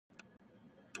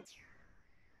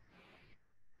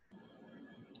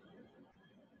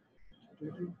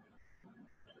Hello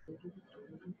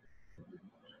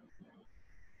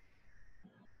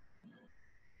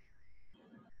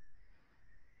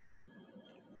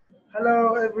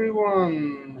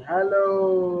everyone.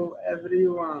 Hello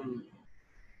everyone.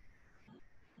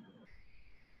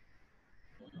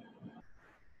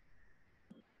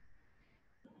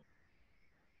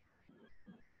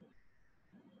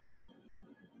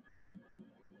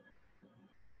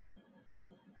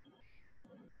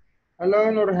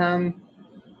 Hello Nurhan.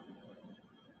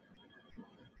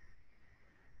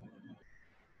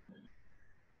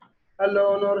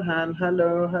 Hello Nurhan.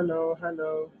 Hello, hello,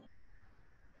 hello.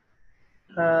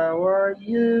 How are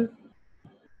you?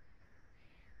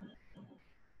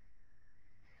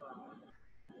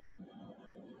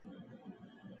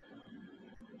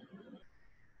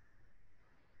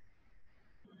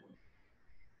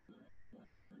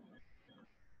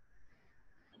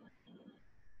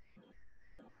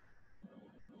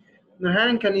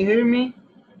 Nurhan, can you hear me?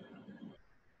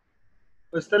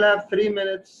 We still have 3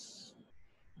 minutes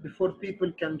before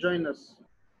people can join us.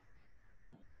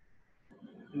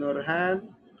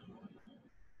 Nurhan,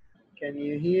 can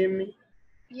you hear me?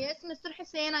 Yes, Mr.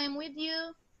 Hussein, I am with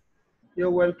you.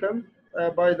 You're welcome.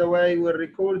 By the way, we're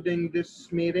recording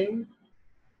this meeting.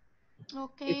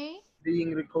 Okay. It's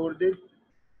being recorded.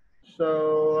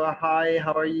 So, hi,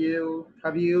 how are you?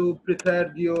 Have you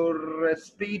prepared your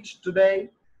speech today?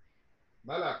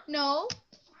 No.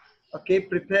 Okay,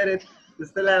 prepare it. We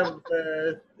still have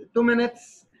 2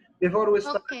 minutes before we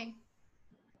start. Okay.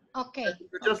 Okay.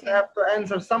 You just have to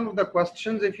answer some of the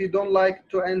questions. If you don't like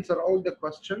to answer all the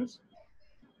questions,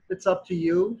 it's up to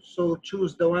you. So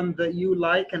choose the one that you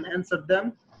like and answer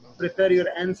them. Prepare your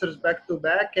answers back to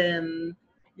back, and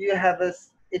you have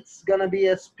it's gonna be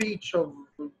a speech of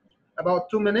about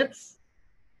 2 minutes.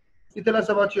 You tell us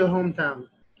about your hometown.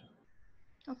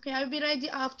 Okay, I'll be ready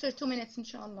after 2 minutes,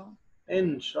 inshallah.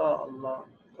 Inshallah.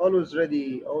 Always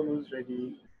ready, always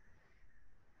ready.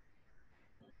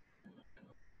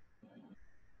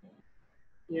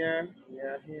 Yeah.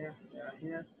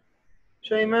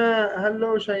 Shaima,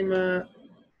 hello Shaima.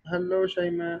 Hello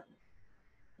Shaima.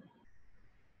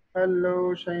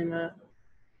 Hello Shaima.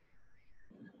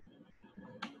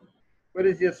 Where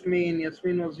is Yasmin?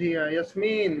 Yasmin was here.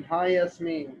 Yasmin, hi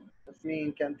Yasmin.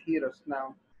 Yasmin can't hear us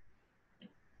now.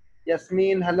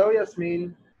 Yasmin, hello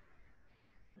Yasmin.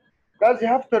 Guys, you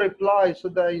have to reply so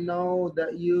that I know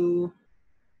that you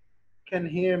can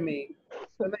hear me.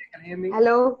 Somebody can hear me?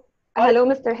 Hello. Hi. Hello,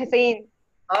 Mr. Hussein.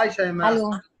 Hi Shaima.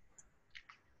 Hello.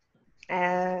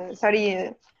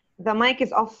 Sorry, the mic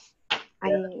is off.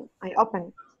 Yeah. I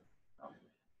opened.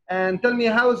 And tell me,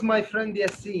 how's my friend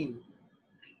Yasin?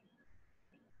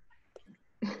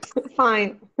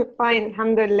 Fine, fine,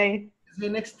 alhamdulillah. Is he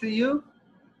next to you?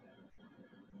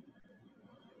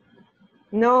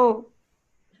 No,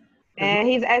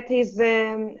 he's at his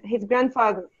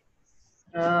grandfather.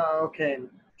 Ah, okay.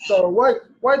 So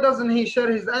why doesn't he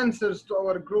share his answers to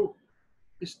our group?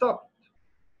 He stopped.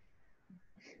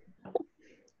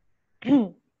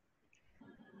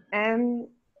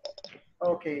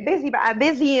 Okay. Busy بقى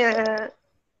busy.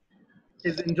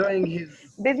 He's enjoying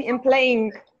his. Busy in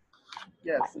playing.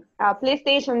 Yes.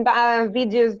 PlayStation بقى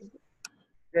videos.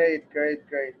 Great.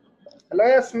 Hello,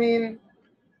 Yasmin.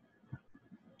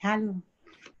 Hello.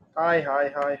 Hi.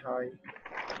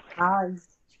 Hi.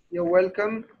 You're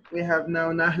welcome. We have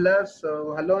now Nahla.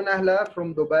 So hello, Nahla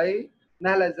from Dubai.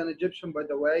 Nahla is an Egyptian, by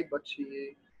the way, but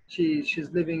she's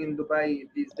living in Dubai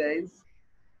these days.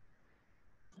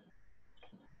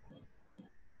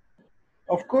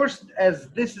 Of course, as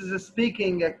this is a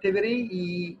speaking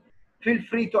activity, feel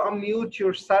free to unmute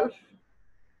yourself,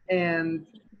 and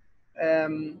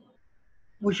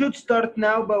we should start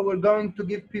now, but we're going to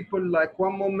give people like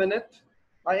 1 more minute.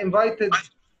 I invited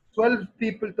 12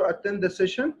 people to attend the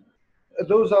session.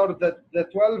 Those are the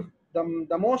 12,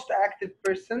 the most active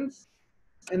persons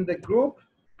in the group.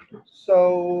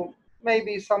 So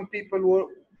maybe some people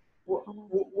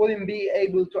wouldn't be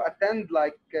able to attend,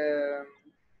 like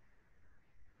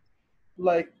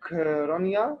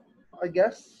Rania, I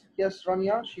guess. Yes,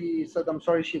 Rania. She said, I'm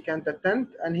sorry, she can't attend.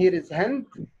 And here is Hind.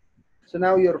 So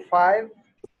now you're 5.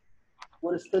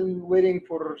 We're still waiting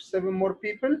for 7 more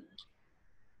people.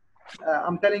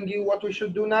 I'm telling you what we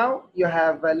should do now. You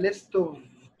have a list of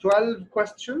 12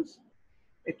 questions.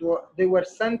 They were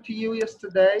sent to you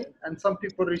yesterday, and some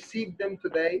people received them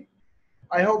today.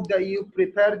 I hope that you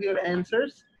prepared your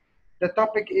answers. The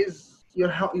topic is your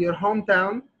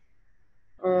hometown.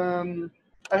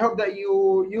 I hope that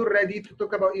you're ready to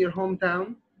talk about your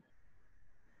hometown.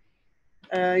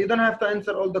 You don't have to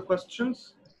answer all the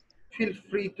questions. Feel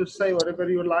free to say whatever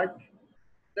you like.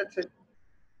 That's it.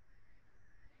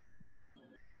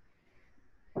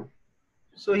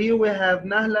 So here we have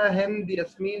Nahla, Hind,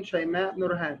 Yasmin, Shayma,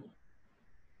 Nurhan.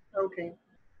 Okay,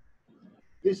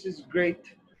 this is great.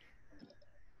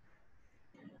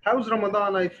 How's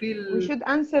Ramadan? I feel. We should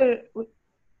answer.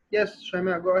 Yes,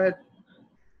 Shayma, go ahead.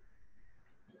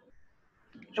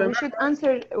 We should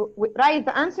answer. Write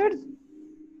the answers.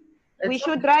 We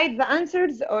should write the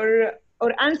answers or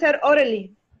answer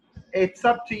orally. It's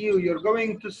up to you. You're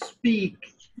going to speak.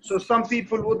 So some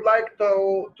people would like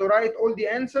to write all the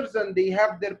answers and they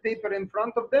have their paper in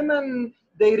front of them and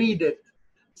they read it.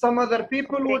 Some other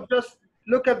people would just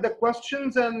look at the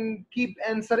questions and keep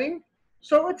answering.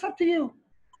 So it's up to you.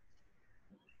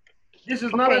 This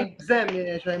is not an exam,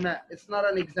 Shayma. It's not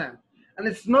an exam. And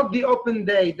it's not the open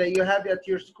day that you have at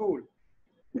your school.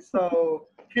 So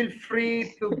feel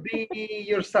free to be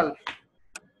yourself.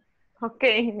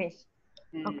 Okay, Mish.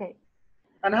 Okay.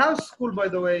 And how's school, by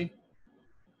the way?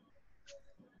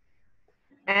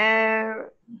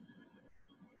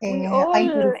 We all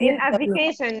in a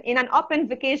vacation, in an open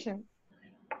vacation.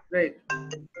 Great.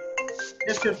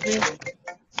 Yes, Yasmin.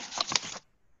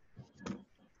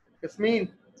 Yasmin.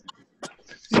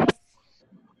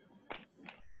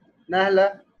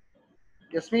 Nahla.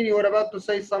 Yasmin, you were about to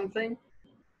say something?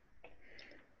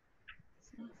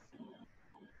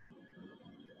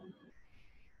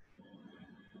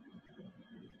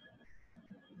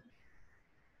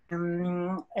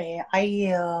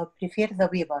 I prefer the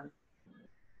paper.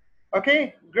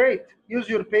 Okay, great. Use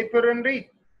your paper and read.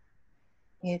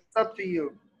 Yes. It's up to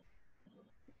you.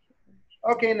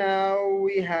 Okay, now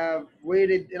we have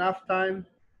waited enough time.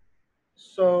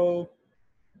 So,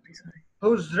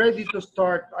 who's ready to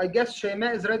start? I guess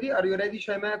Shayma is ready. Are you ready,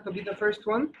 Shayma, to be the first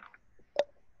one?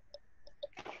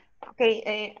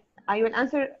 Okay, I will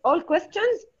answer all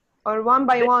questions or one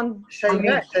by one.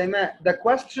 Shayma, the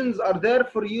questions are there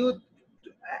for you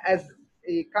as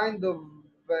a kind of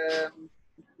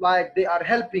like they are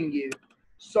helping you.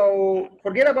 So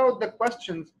forget about the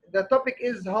questions. The topic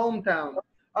is hometown.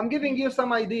 I'm giving you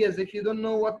some ideas if you don't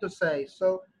know what to say.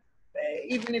 So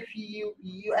even if you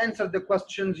answer the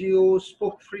questions, you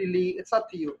spoke freely, it's up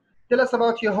to you. Tell us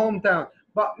about your hometown.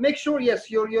 But make sure, yes,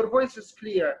 your voice is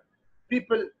clear.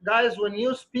 People, guys, when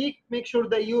you speak, make sure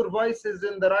that your voice is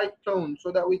in the right tone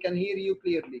so that we can hear you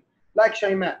clearly. Like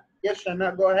Shayma. Yes,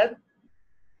 Shayma, go ahead.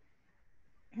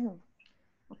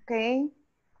 Okay.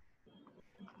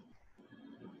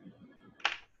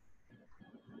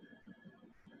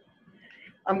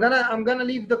 I'm gonna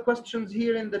leave the questions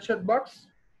here in the chat box,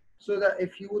 so that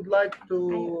if you would like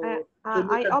to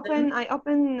I open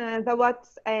the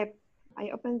WhatsApp. I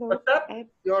open the WhatsApp.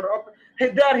 You're open. Hey,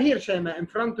 they are here, Shayma, in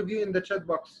front of you in the chat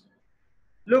box.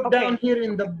 Look down here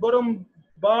in the bottom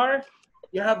bar.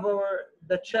 You have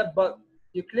the chat button.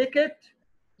 You click it.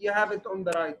 You have it on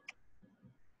the right,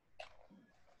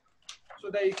 so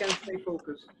that you can stay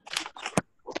focused.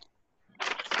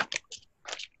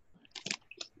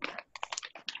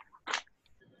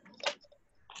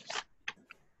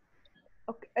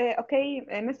 Okay,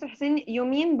 Mr. Hussein, you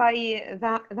mean by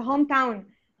the hometown,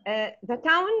 the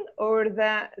town or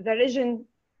the region?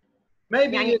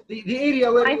 Maybe the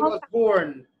area where you was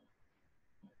born.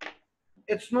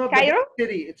 It's not Cairo? the big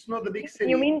city. It's not the big city.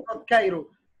 You mean it's not Cairo?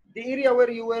 The area where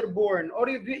you were born, or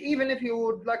even if you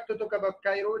would like to talk about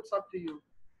Cairo, it's up to you.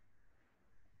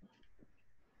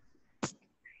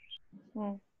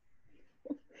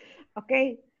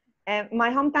 Okay,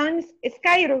 my hometown is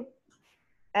Cairo.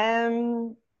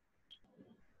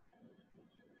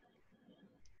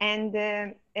 And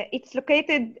it's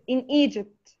located in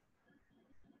Egypt.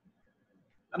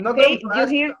 I'm not going to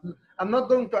ask you. I'm not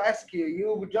going to ask you.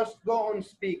 You just go on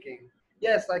speaking.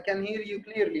 Yes, I can hear you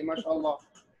clearly, mashallah.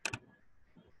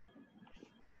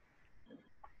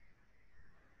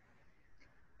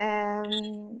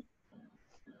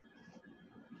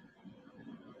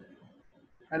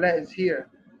 Allah is here.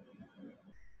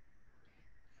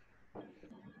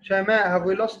 Shayma, have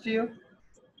we lost you?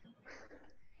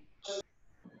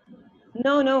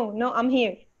 No, I'm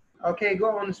here. Okay,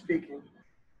 go on speaking.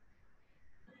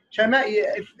 Shayma,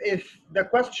 if the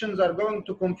questions are going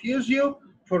to confuse you,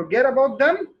 forget about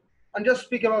them and just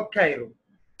speak about Cairo.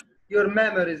 Your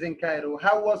memories in Cairo.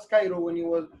 How was Cairo when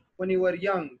you were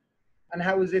young, and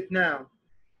how is it now?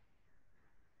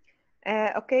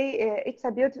 Okay, it's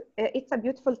a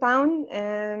beautiful town.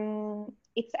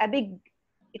 It's a big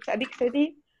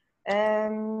city.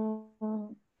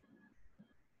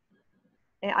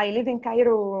 I live in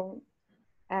Cairo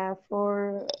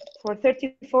for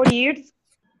 34 years.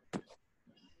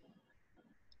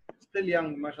 Still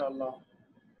young, mashallah.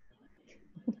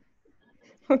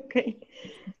 Okay.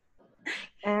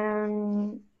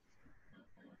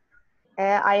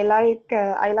 I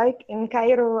like in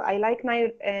Cairo. I like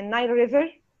Nile River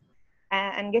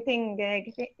and getting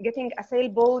a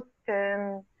sailboat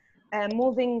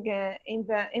moving in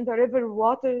the river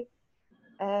water.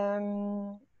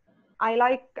 I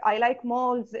like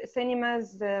malls,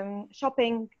 cinemas,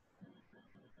 shopping.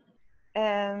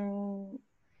 Um,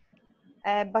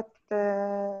 but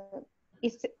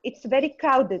it's very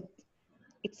crowded.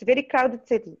 It's a very crowded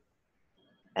city.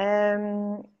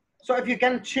 So if you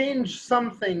can change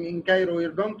something in Cairo,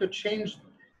 you're going to change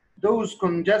those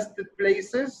congested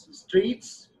places,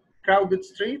 streets, crowded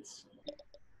streets.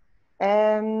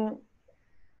 Um,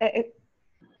 uh,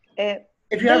 uh,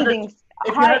 If you had the, buildings,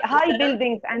 if you had the high chance,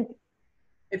 buildings, and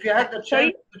if you had the chance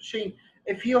sorry. to change,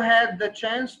 if you had the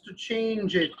chance to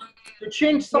change it, to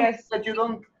change something Yes, that you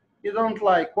don't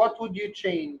like, what would you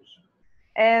change?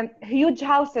 huge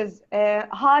houses,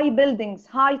 high buildings,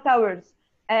 high towers.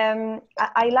 I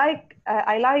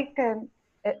like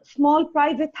small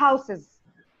private houses,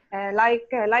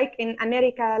 like in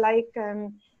America, like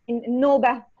in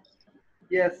Noba.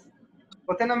 Yes,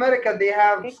 but in America they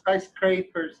have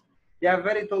skyscrapers. They have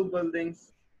very tall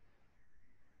buildings,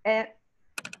 Uh,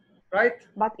 right?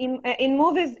 but in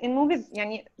movies,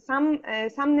 يعني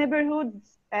some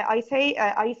neighborhoods,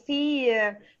 I see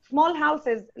small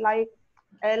houses like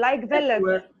villas.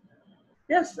 Everywhere.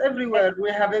 Yes, Uh, everywhere. We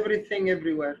have everything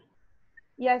everywhere.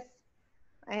 yes,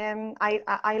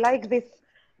 I like this.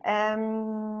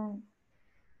 Um,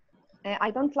 I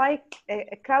don't like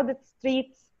crowded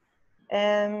streets,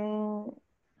 um,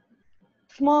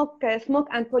 smoke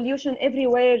and pollution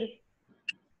everywhere.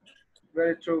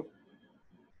 Very true.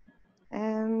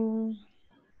 Um,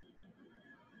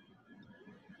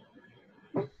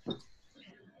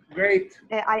 Great.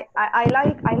 I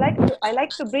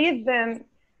like to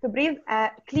breathe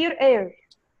clear air.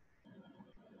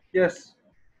 Yes.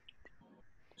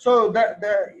 So that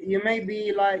you may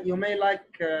be like you may like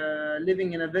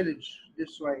living in a village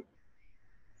this way.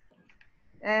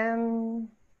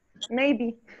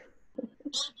 Maybe.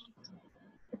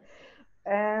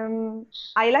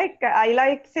 I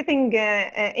like sitting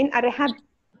in a rehab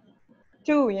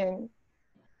too. Yeah.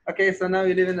 Okay, so now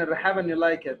you live in a rehab and you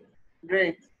like it.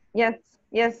 Great. Yes,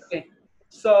 yes. Okay.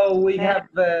 So we Uh, have.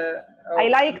 Oh, I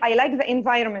like the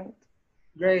environment.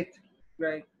 great,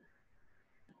 great,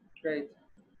 great.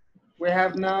 We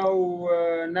have now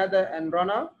Nada and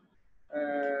Rana.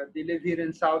 They live here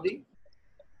in Saudi,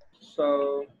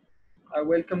 so I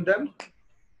welcome them.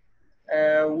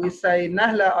 We say,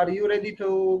 Nahla, are you ready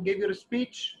to give your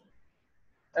speech?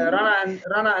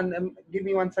 Rana and give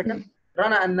me 1 second.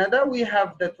 Rana and Nada, we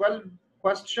have the 12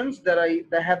 questions that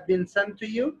have been sent to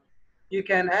you. You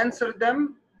can answer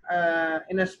them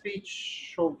in a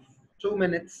speech of 2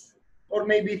 minutes or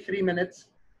maybe 3 minutes.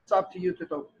 It's up to you to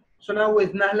talk. So now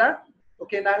with Nahla.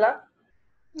 Okay, Nahla.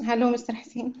 Hello, Mr.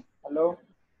 Hussein. Hello.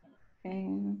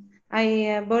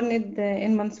 I born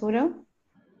in Mansoura.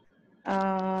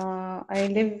 I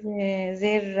live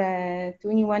there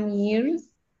 21 years.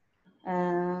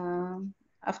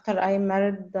 After I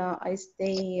married, I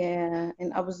stay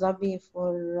in Abu Dhabi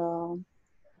for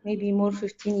maybe more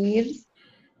 15 years.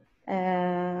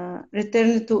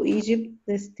 Returned to Egypt,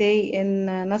 stay in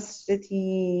Nasr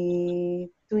City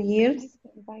 2 years.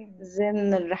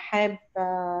 Then Rahab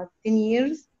 10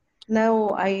 years. Now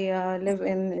I live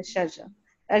in Sharjah.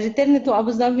 I returned to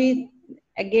Abu Dhabi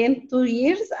again 2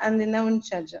 years and now in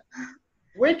Sharjah.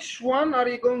 Which one are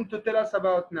you going to tell us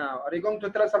about now? Are you going to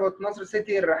tell us about Nasr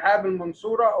City, Rahab, Al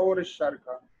Mansoura, or Al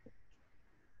Sharqa?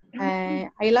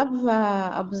 I love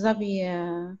Abu Dhabi,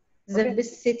 the Okay.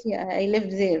 best city. I live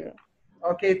there.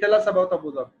 Okay, tell us about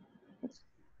Abu Dhabi.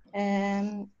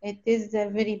 It is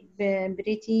very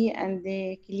pretty and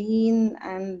clean,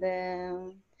 and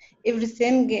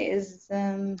everything is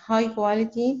high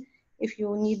quality. If you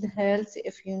need health,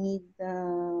 if you need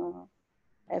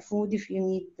food, if you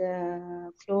need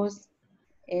clothes,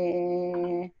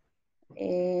 uh,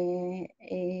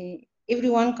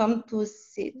 everyone come to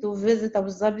visit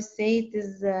Abu Dhabi. Say it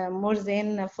is more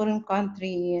than a foreign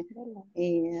country.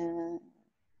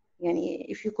 يعني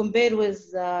if you compare with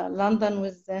London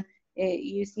with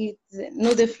you see it's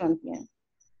no different. Yeah.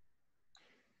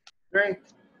 Great.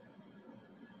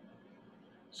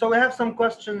 So we have some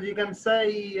questions. You can say,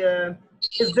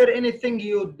 is there anything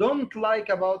you don't like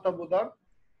about Abu Dhabi?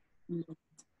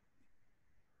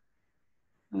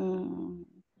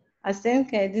 I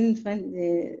think I didn't find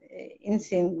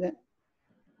anything.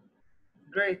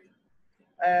 Great.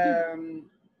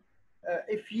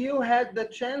 If you had the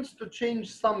chance to change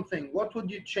something, what would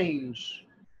you change?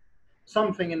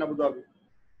 Something in Abu Dhabi.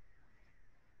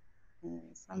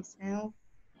 Something.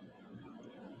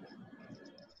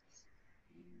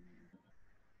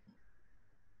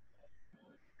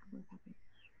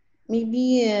 maybe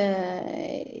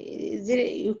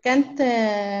you can't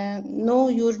know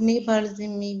your neighbors.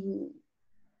 Maybe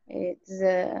it's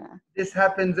This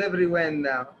happens everywhere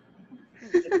now.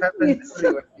 It happens it's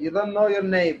everywhere. You don't know your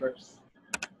neighbors.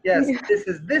 Yes,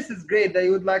 this is great that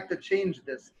you would like to change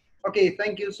this. Okay,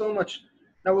 thank you so much.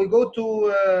 Now we go to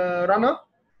Rana.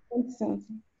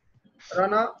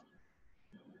 Rana,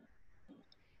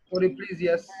 would you please?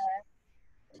 Yes.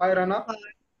 Hi, Rana.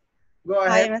 Go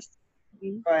Hi, ahead. Mr.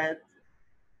 Go ahead.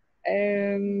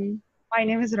 My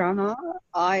name is Rana.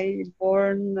 I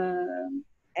born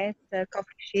at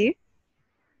Kafr Sheikh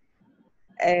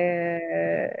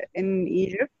in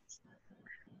Egypt.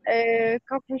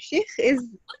 Kafr Sheikh is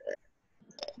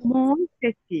small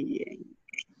city,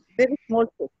 very small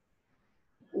city.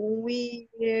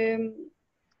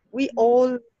 We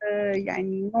all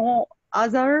يعني know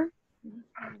other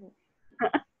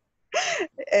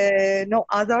no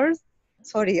others.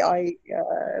 Sorry, I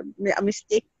made a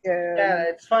mistake. Yeah,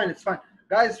 it's fine. It's fine.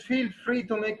 Guys, feel free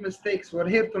to make mistakes.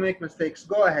 We're here to make mistakes.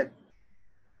 Go ahead.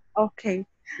 Okay.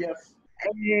 Yes.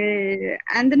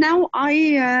 And now I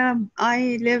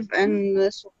live in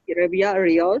Saudi Arabia,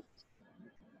 Riyadh,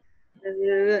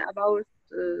 about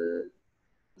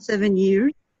 7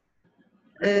 years.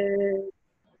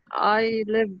 I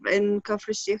live in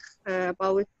Kafr Sheikh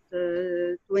about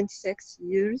 26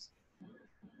 years.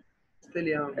 Still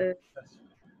young. Yes.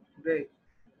 Great.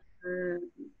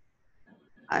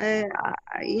 I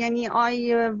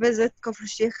visit Kafr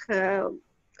Sheikh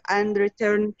and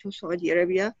return to Saudi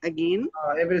Arabia again.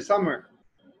 Every summer.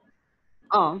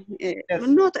 Yes.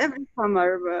 Not every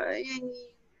summer, but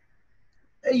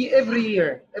every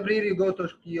year. Every year you go to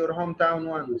your hometown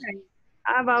once.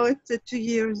 About 2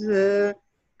 years,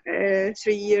 3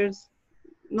 years,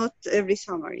 not every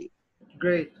summer.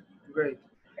 Great, great.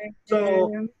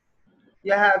 So,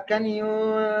 yeah, can you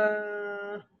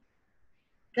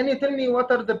tell me what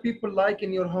are the people like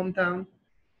in your hometown?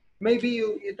 Maybe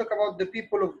you talk about the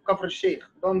people of Kafr Sheikh.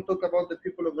 Don't talk about the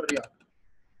people of Riyadh.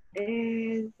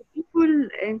 The people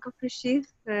in Kafr Sheikh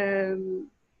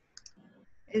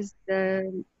is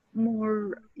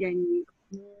more,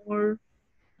 more.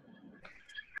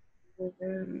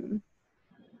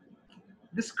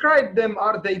 Describe them.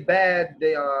 Are they bad?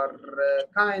 They are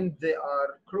kind. They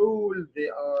are cruel. They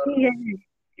are.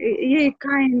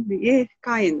 Kind. Yeah,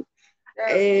 kind.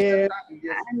 Yes,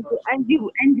 yes, and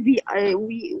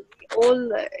we all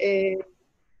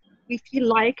we feel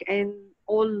like in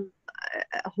all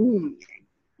home.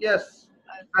 Yes.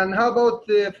 And how about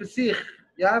Fasikh?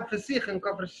 You have Fasikh in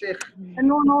Kafr Sheikh.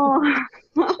 No.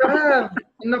 You have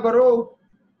in Nabaro.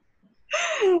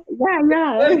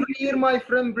 Yeah. Every year my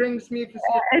friend brings me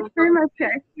Fasikh. It's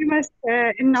famous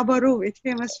in Nabaro. It's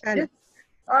famous fella.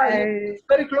 It's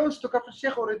very close to Kafr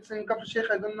Sheikh, or it's in Kafr Sheikh,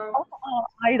 I don't know.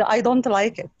 I don't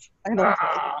like it. I like it.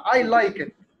 I like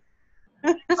it.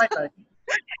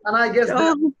 And I guess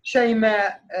that Shayma,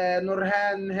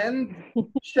 Nurhan, Hind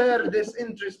share this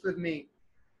interest with me.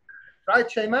 Right,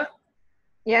 Shayma?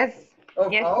 Yes.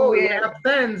 Yes, we have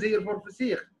fans here for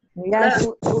Fasikh. Yes.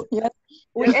 Yes.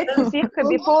 We ate Fasikh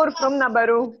before from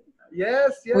Nabaru.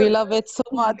 Yes. We love it so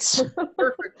much.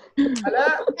 Perfect.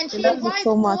 And she invites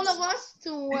so all of us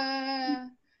to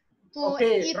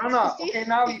okay, eat Rana. Fasikh. Okay,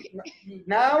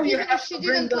 now you Even have if she to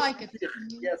bring didn't us like it.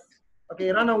 Yes. Okay,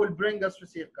 Rana will bring us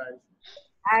Fasikh, guys.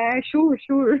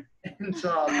 Sure.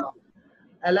 Inshallah.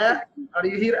 Ala, are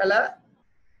you here, Ala?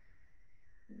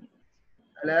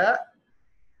 Ala?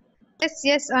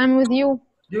 Yes, I'm with you.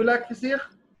 Do you like Fasikh?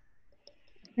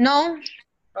 No.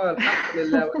 Oh,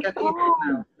 alhamdulillah, we can eat it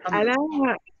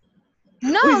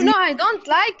now. No, I don't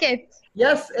like it.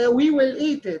 Yes, we will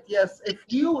eat it. Yes, if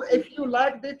you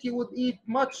liked it, you would eat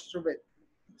much of it.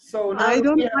 So now I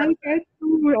don't like it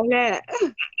too, Ala.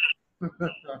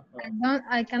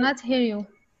 I cannot hear you.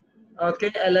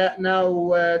 Okay, Ala, now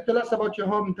tell us about your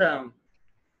hometown.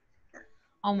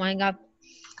 Oh my God.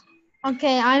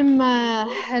 Okay,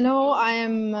 hello.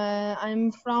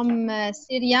 I'm from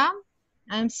Syria.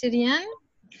 I'm Syrian.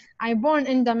 I born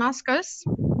in Damascus.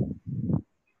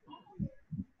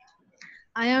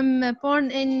 I am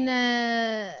born in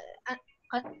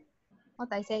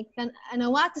what I say,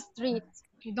 Anawat Street.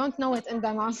 You don't know it in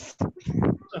Damascus.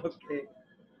 Okay.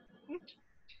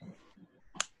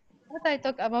 What I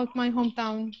talk about my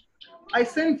hometown? I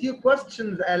sent you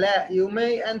questions, Ala. You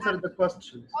may answer the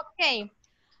questions.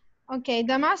 Okay.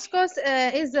 Damascus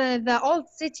is the old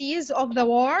cities of the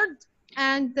world,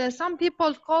 and some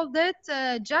people called it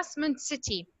Jasmine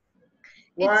City.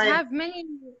 Why? It have many.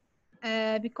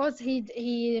 because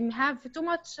he have too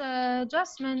much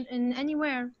jasmine in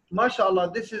anywhere.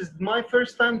 MashaAllah, this is my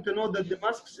first time to know that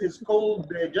Damascus is called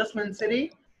the Jasmine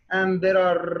City, and there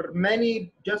are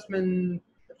many jasmine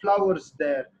flowers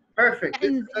there. Perfect.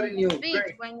 This is very In new. the street,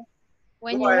 Great.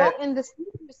 when Go you ahead. walk in the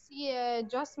street, you see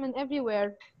jasmine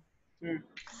everywhere. Mm.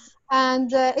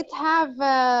 And it have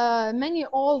many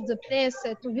old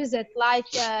places to visit, like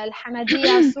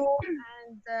Al-Hamadiya Souk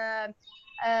and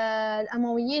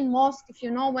Al-Amawiyin Mosque, if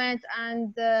you know it,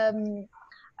 and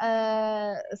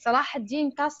Salah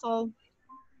ad-Din Castle.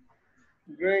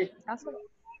 Great. Castle.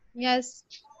 Yes.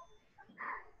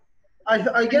 I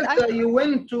And guess you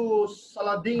went to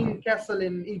Saladin Castle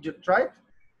in Egypt, right?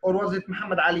 Or was it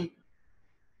Muhammad Ali?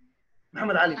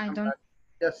 Muhammad Ali. I Muhammad don't. Ali.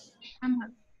 Yes.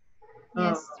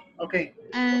 Yes. Okay.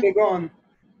 And Okay, go on.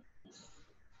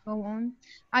 go on.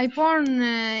 I born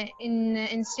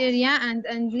in Syria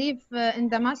and live in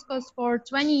Damascus for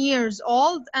 20 years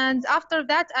old, and after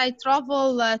that I travel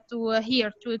to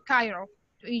here to Cairo,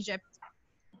 to Egypt.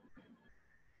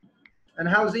 And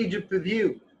how's Egypt with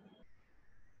you?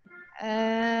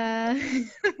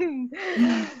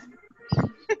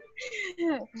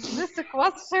 This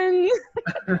question.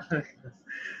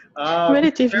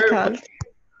 Very Be careful. difficult.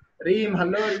 Reem,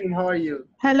 hello Reem, how are you?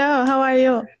 Hello, how are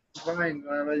you? Fine,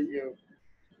 how about you?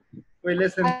 We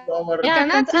listen to our... Yeah,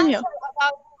 cannot continue. answer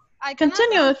about. I cannot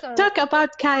Continue. answer. Talk about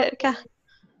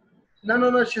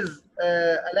No, she's...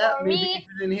 Ala, For maybe me,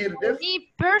 you didn't hear for this. me,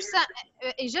 person,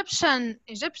 Egyptian,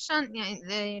 yeah,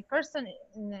 the person,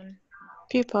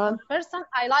 people. person,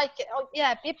 I like it. Oh,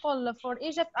 yeah, people for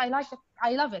Egypt, I like it.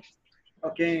 I love it.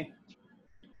 Okay,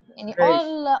 And great.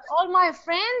 all my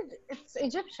friend, it's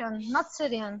Egyptian, not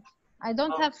Syrian. I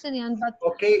don't have Syrian, but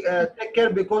Okay, take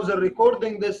care because they're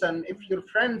recording this, and if your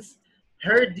friends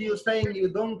heard you saying you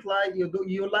don't like,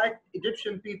 you like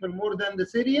Egyptian people more than the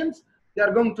Syrians, they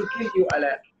are going to kill you,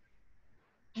 Ala.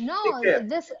 no, Take care.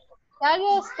 this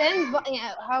Carlos stand by,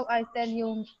 yeah, how I tell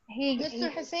you,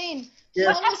 Mr. Hussein,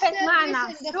 Yes. she always وقفت said معنا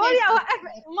this in the سوريا Facebook.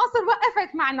 وقفت مصر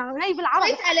وقفت معنا وهي بالعربي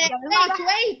Wait, Ale,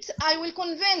 wait, I will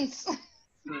convince.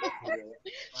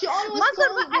 She always مصر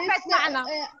told وقفت this معنا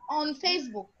on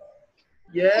Facebook.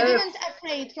 She Yes. didn't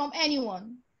afraid from anyone.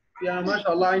 Yeah,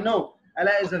 mashallah, I know.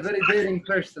 Ala is a very daring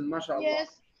person, mashallah. Yes,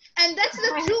 and that's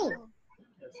the truth.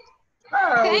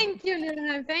 Oh, Thank you,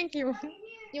 Lina. Thank you.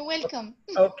 You're welcome.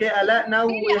 okay, Ala, now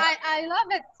we Really, I love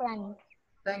it, friend.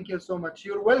 thank you so much.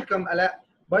 You're welcome, Ala.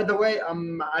 By the way,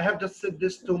 I have just said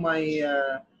this to my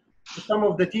to some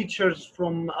of the teachers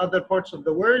from other parts of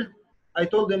the world. I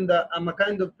told them that I'm a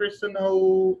kind of person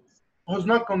who's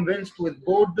not convinced with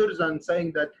borders and saying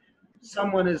that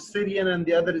someone is Syrian and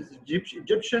the other is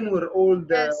Egyptian. We're all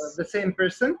Yes. the same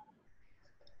person.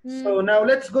 So now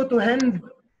let's go to Hind.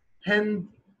 Hind,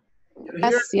 you're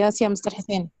here. Yes, Mr.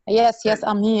 Hussein. Yes,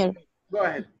 I'm here. Go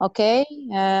ahead. Okay,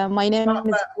 my name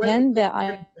is Wait, Hind. I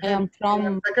Hind, am wait from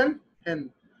one second. Hind.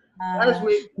 As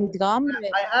Midgam.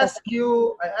 I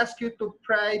ask you to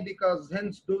pray because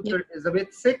Hind's daughter is a bit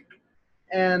sick,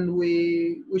 and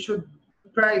we should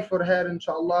pray for her,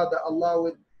 inshallah, that Allah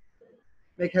would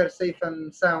make her safe and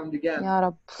sound again. Ya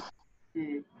Rab.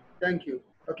 Thank you.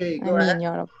 Okay, go Amin, ahead.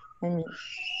 Ya Rab. Amin.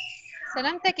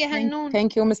 سلامتك يا هنون.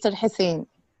 Thank you, Mr. Hussein.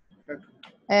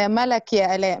 ملك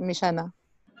يا آلاء مش أنا.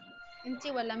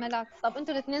 انتي ولا ملك؟ طب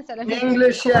انتوا الاثنين سلامتك.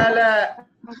 English يا آلاء.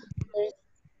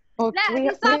 لا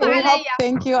دي صعبة عليا.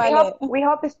 Thank you, آلاء. We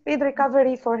hope speed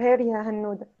recovery for her يا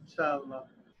هنودة. إن شاء الله.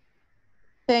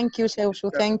 Thank you, شوشو.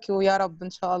 Thank you يا رب إن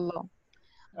شاء الله.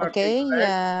 Okay,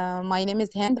 my name is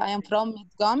Hind. I am from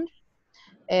Midgam.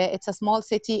 It's a small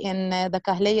city in the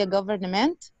Kahliya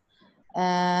government.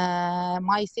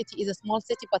 My city is a small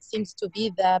city, but seems to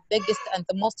be the biggest and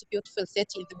the most beautiful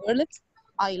city in the world.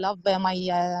 I love my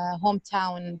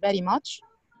hometown very much.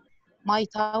 My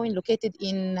town located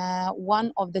in one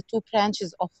of the two branches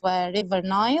of River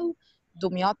Nile,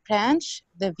 Dumyat branch.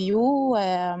 The view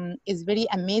is very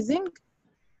amazing.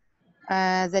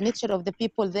 The nature of the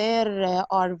people there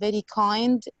are very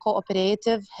kind,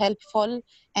 cooperative, helpful,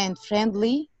 and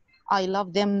friendly. I love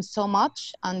them so much,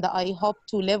 and I hope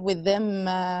to live with them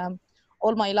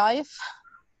all my life.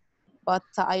 But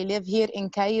I live here in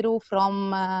Cairo from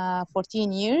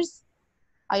 14 years.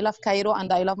 I love Cairo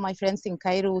and I love my friends in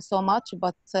Cairo so much,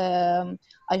 but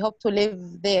I hope to live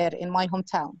there in my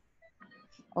hometown.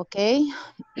 Okay.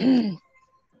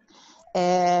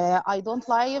 I don't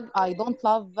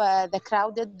love the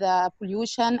crowded, the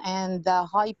pollution, and the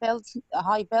high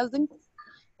buildings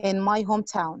in my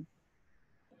hometown.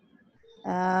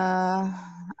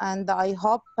 And I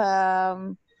hope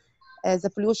the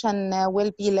pollution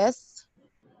will be less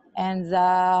and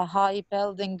the high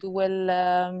building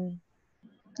will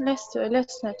Less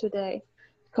today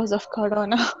because of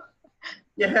Corona.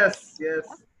 Yes,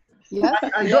 yes. yeah,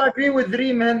 I do agree with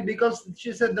Reem, because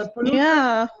she said the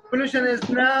Yeah. pollution is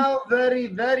now very,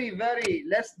 very, very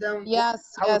less than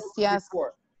yes, how it yes, was yes.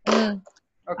 before. Mm.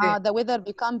 Okay. The weather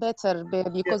become better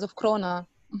because Yes. of Corona.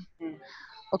 Mm.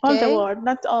 All the Okay, world,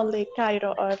 not only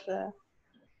Cairo or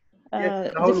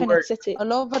Yes, the whole definite world. city.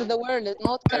 all over the world,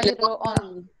 not Cairo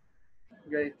only.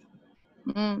 Great.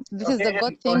 This is Okay, the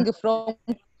good and go ahead. thing from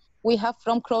we have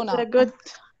from Corona. The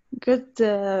good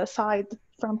side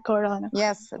from Corona.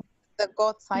 Yes, the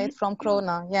good side from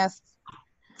Corona. Yes.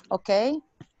 Okay.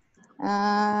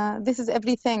 This is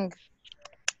everything.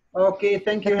 Okay,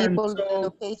 thank The you, Hind. people, the So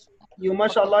location. you,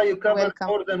 mashallah, you covered Welcome.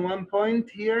 more than 1 point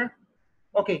here.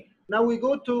 Okay, now we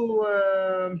go to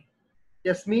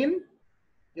Yasmin.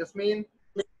 Yasmin,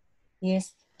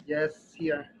 Yes. yes,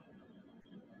 here.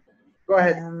 Go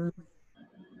ahead.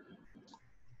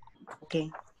 Okay.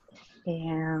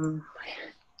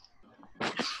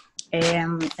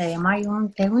 My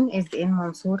hometown is in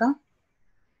Mansoura.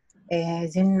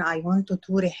 Then I went to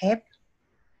Rehab.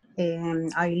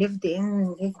 I lived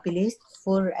in this place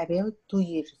for about 2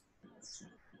 years.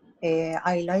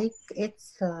 I like its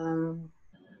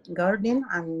garden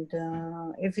and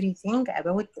everything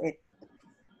about it.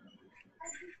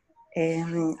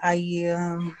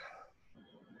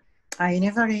 I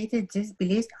never hated this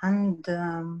place, and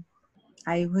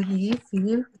I will live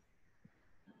here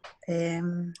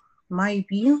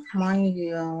maybe my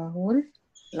whole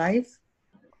life.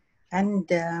 And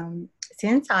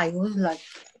since I was like,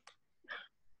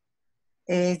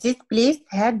 this place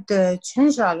had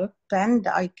changed a lot, and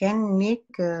I can make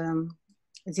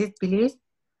this place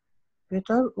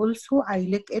better. Also, I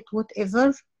like it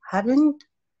whatever happened,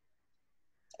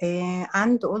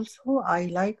 and also I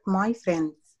like my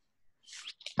friends.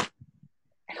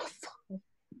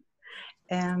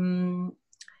 Have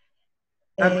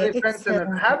many It's friends in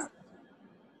Rehab?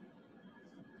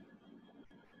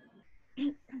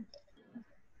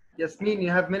 Yasmin, you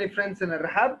have many friends in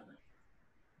Rehab?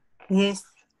 yes.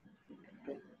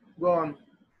 Go on.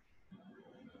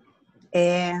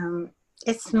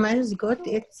 It smells good.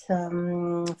 It's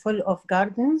full of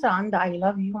gardens, and I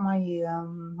love you, my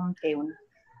hometown.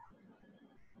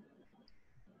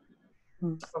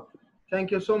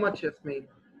 Thank you so much, Yasmin.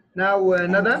 Now,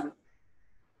 Nada.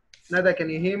 Nada, can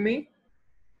you hear me?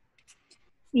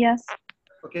 Yes,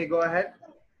 Okay, go ahead.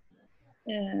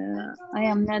 I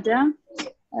am Nada.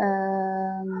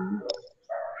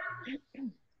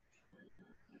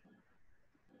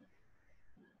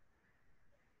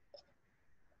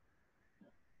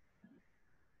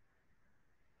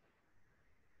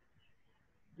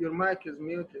 Your mic is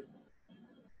muted.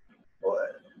 Oh,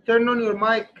 turn on your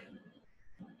mic.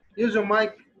 Use your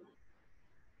mic.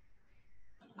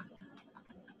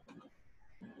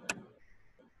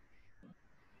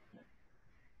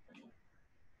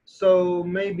 So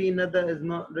maybe Nada is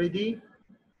not ready.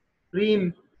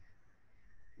 Reem,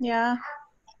 Yeah.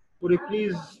 would you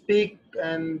please speak,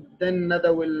 and then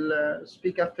Nada will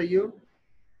speak after you?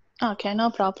 Okay,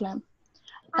 no problem.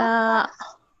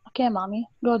 Okay, mommy,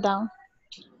 go down.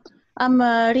 I'm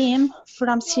Reem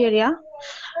from Syria.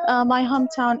 My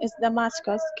hometown is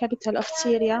Damascus, capital of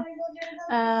Syria.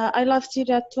 I love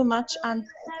Syria too much, and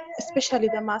especially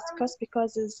Damascus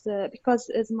because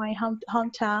it's my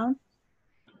hometown.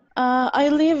 I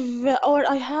live, or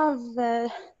I have,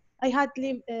 I had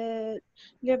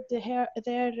lived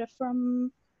there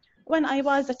from when I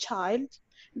was a child.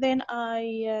 Then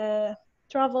I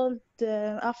traveled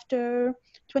after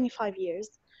 25 years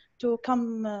to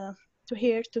come to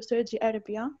here to Saudi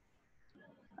Arabia,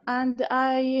 and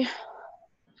I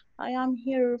am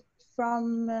here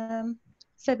from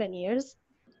 7 years.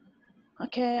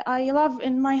 Okay, I love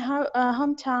in my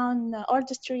hometown all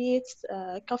the streets,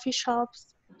 coffee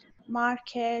shops,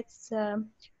 markets,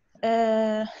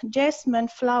 jasmine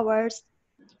flowers,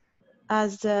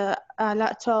 as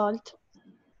Ala told.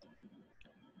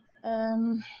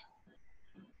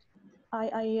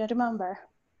 I remember.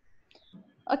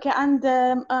 Okay, and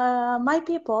my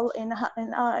people in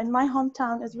my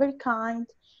hometown is very kind,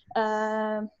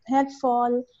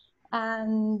 helpful,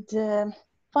 and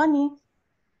funny.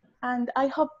 And I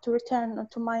hope to return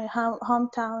to my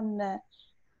hometown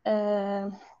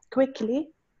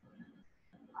quickly.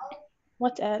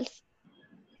 What else?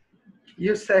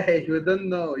 You say, you don't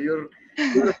know. You're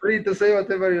free to say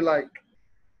whatever you like.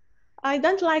 I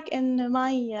don't like in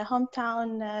my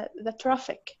hometown the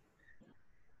traffic.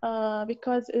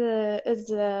 Because it's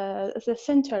the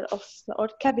center of or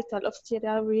capital of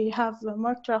Syria, we have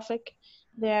more traffic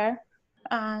there.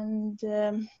 and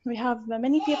we have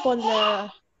many people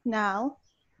now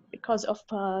because of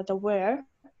the war.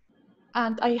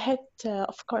 And I hate,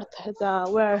 of course, the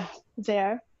war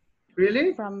there.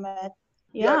 Really? From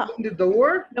You yeah, attended the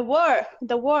war?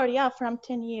 the war, yeah, from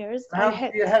 10 years. How I did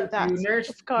hate you help? that, of You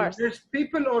course. nursed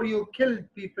people or you killed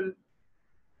people?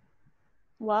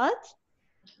 What?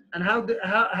 And how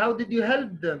did you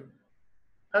help them?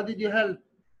 How did you help?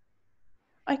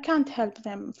 I can't help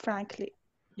them, frankly.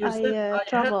 You said I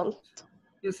traveled. helped.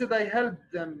 You said I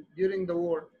helped them during the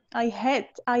war. I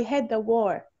hate the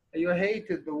war. You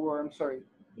hated the war. I'm sorry.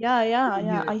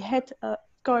 Yeah. I hate, of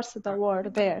course, the war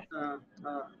there.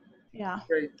 Yeah.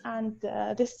 Great. And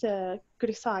this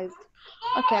criticized.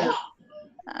 Okay.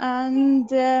 And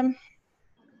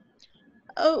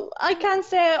oh, I can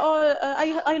say,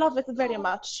 I love it very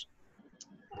much.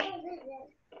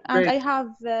 And Great. I have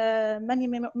many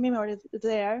memories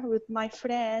there with my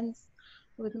friends,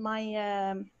 with my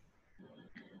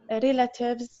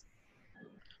relatives,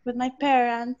 with my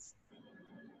parents.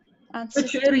 And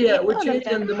Which sister, area all of in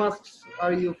them. Damascus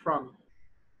are you from?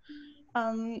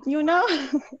 You know?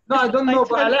 No, I don't know,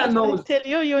 but Ala knows. I tell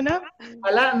you, you know?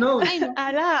 Ala knows. I know.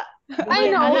 Ala. I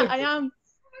know. Ala,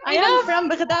 I am from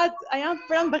Baghdad. I am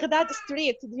from Baghdad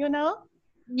Street. Do you know?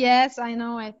 Yes, I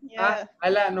know it. Yeah.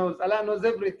 Ala knows. Ala knows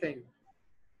everything.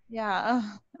 Yeah,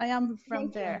 I am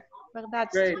from there. Baghdad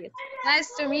Great. Street. Nice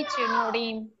to meet you,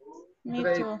 Noreen. Me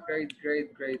Great, too.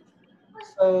 great.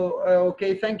 So,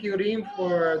 okay, thank you, Reem,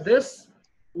 for this.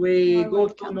 We You're go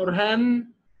welcome. to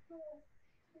Nurhan.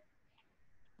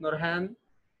 Nurhan.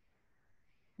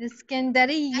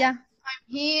 اسكندرية. I'm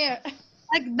here.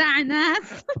 أجدع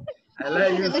ناس. Ala,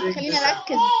 you think خليني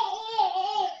أركز.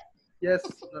 Yes,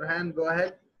 Nurhan, go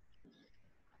ahead.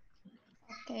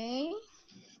 Okay.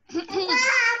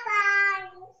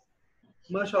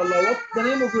 MashaAllah, what's the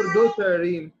name of your daughter,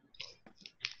 Reem?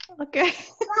 Okay.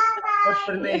 What's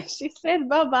her name? She said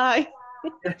bye-bye.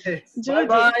 Yes. Judy.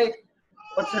 Bye-bye.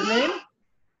 What's her name?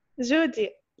 Judy.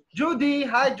 Judy.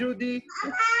 Hi, Judy.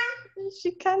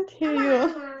 She can't hear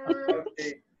you.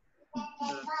 Okay.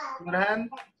 Nurhan.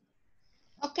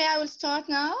 Okay, I will start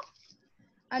now.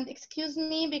 And excuse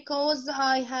me because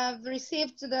I have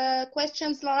received the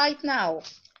questions right now.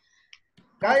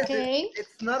 Guys, Okay.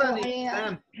 it's not an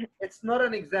exam. It's not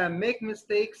an exam. Make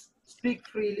mistakes, speak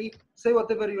freely, say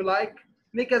whatever you like,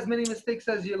 make as many mistakes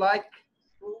as you like.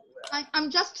 I'm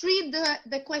just read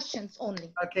the questions only.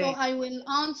 Okay. So I will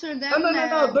answer them. No.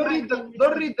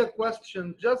 Don't read the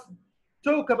question. Just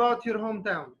talk about your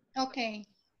hometown. Okay.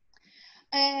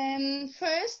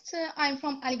 First, I'm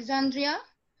from Alexandria,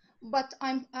 but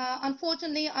I'm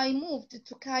unfortunately I moved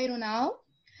to Cairo now.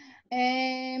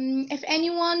 If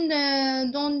anyone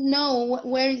don't know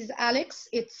where is Alex,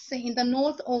 it's in the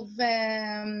north of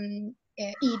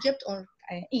Egypt or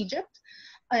Egypt,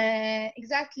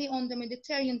 exactly on the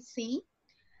Mediterranean Sea.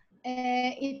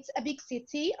 It's a big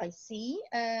city, I see,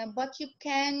 but you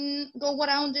can go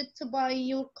around it by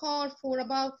your car for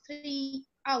about 3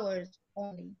 hours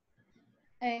only.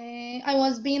 I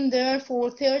was been there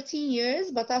for 30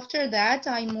 years, but after that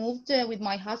I moved with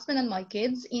my husband and my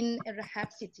kids in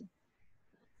Rahab city.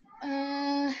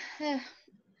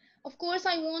 Of course,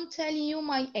 I won't tell you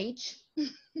my age.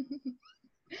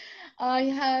 I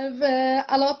have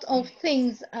a lot of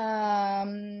things.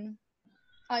 I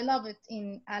love it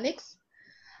in Alex,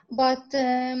 but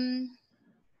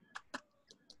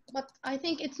I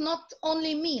think it's not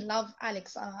only me love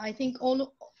Alex. I think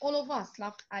all of us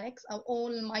love Alex.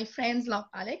 All my friends love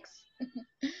Alex.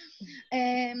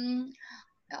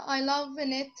 I love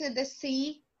in it the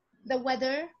sea, the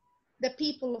weather, the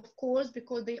people, of course,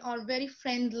 because they are very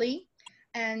friendly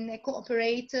and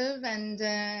cooperative, and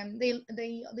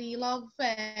they love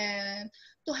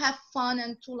to have fun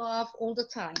and to laugh all the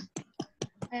time.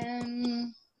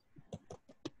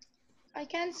 I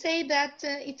can't say that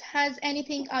it has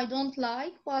anything I don't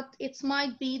like, but it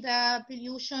might be the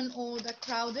pollution or the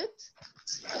crowded.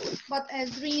 But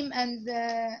as Reem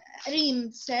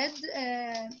said,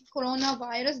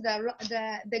 coronavirus,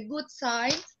 the good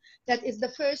side, that is the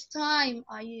first time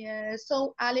I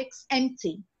saw Alex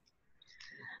empty.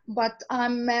 But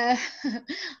I'm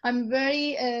I'm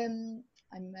very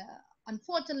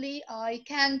unfortunately I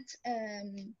can't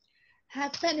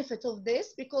have benefit of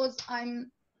this because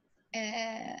I'm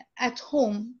at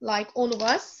home like all of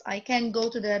us. I can go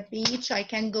to the beach, I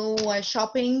can go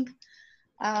shopping,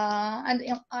 and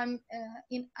I'm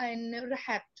in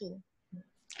Rahab too.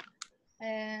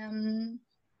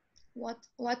 What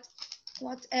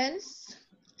else?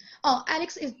 Oh,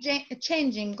 Alex is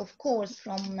changing, of course,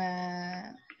 from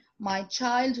my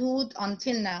childhood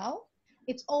until now.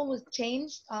 It's always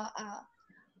changed.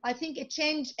 I think it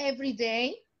changed every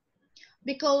day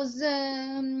because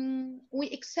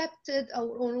we accepted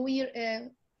or we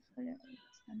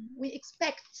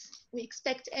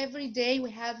expect every day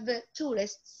we have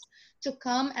tourists to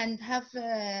come and have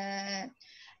a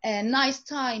nice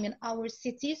time in our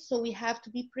city, so we have to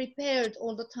be prepared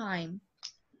all the time.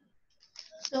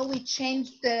 So we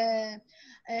changed the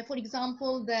for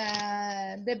example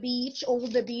the beach, all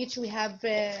the beach we have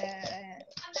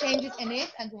changes in it,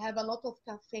 and we have a lot of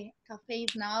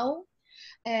cafes now.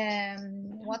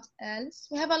 What else?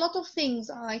 We have a lot of things.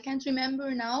 I can't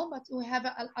remember now, but we have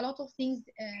a lot of things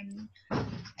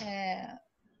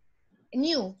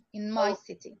new in my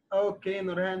city. Okay,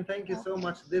 Nurhan, thank you so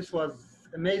much. This was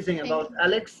amazing Thank about you.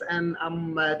 Alex, and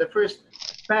I'm the first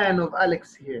fan of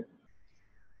Alex here.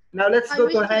 Now let's I go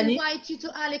wish to to Hani. invite you to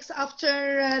Alex after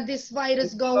this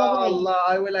virus go away. Inshallah,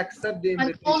 I will accept the And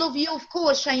invitation. all of you, of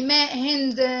course, Shaimaa,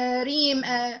 Hind, Reem,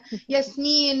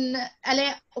 Yasmin, Ala,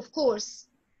 of course.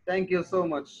 Thank you so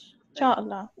much.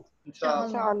 Inshallah. Inshallah.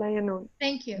 Inshallah, you know.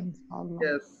 Thank you.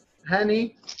 Yes. Hani.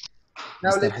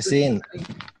 Now Mr. let's Hussein.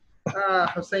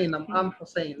 Hussein. I'm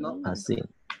Hussein, not Hussein.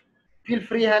 Feel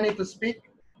free, Hani, to speak.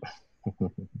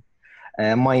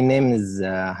 My name is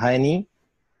Hani.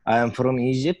 I am from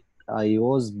Egypt. I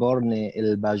was born in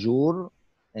El Bajur,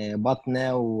 but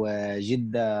now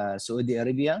Jeddah, Saudi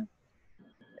Arabia.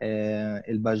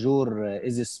 El Bajur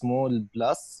is a small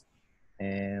place,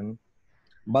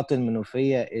 but El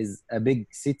Menofia is a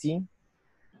big city.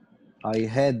 I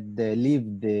had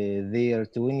lived there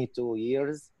 22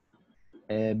 years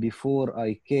before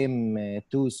I came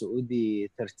to Saudi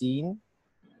 13.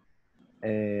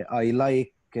 I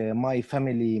like my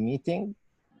family meeting.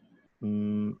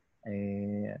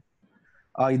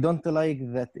 I don't like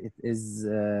that it is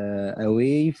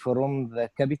away from the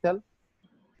capital.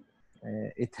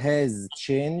 It has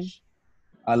changed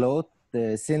a lot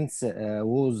since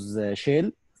was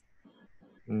Shell.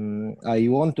 I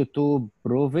wanted to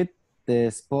provide the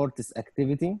sports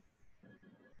activity.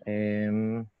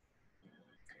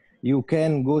 You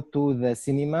can go to the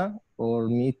cinema or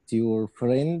meet your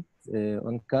friend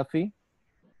on cafe.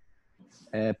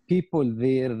 People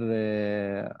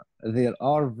there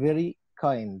are very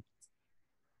kind.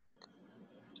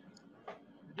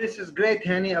 This is great,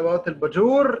 Hani, about Al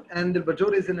Bajur, and Al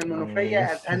Bajur is in Al Menofia,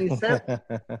 as Hani said.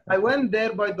 I went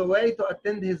there, by the way, to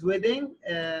attend his wedding.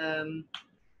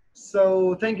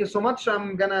 So thank you so much.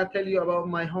 I'm gonna tell you about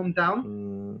my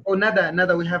hometown. Oh,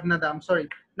 Nada, we have Nada. I'm sorry,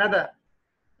 Nada.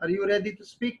 Are you ready to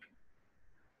speak?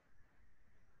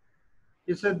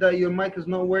 You said that your mic is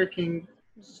not working.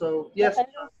 So yes.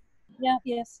 Yeah,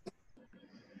 yes.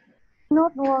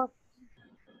 Not work.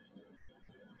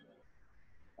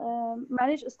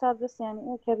 معلش أستاذ، بس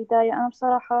يعني كبداية أنا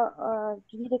بصراحة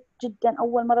جديدة جدا،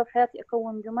 أول مرة بحياتي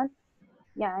أكون جمل،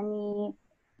 يعني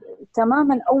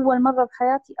تماما أول مرة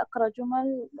بحياتي أقرأ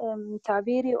جمل من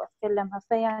تعبيري وأتكلمها،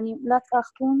 فيعني لا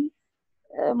تأخذوني،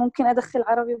 ممكن أدخل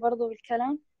عربي برضو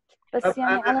بالكلام، بس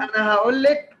يعني أنا هقول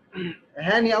لك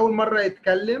هاني أول مرة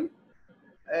يتكلم،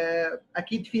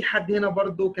 أكيد في حد هنا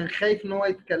برضو كان خايف إن هو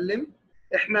يتكلم.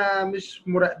 إحنا مش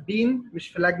مراقبين، مش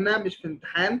في لجنة، مش في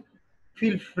امتحان،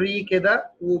 فيل فري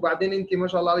كده. وبعدين انت ما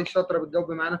شاء الله عليك شاطره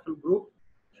بتجاوبي معانا في الجروب،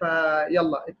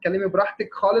 فيلا اتكلمي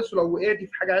براحتك خالص. ولو وقعتي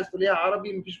في حاجه عايز تقوليها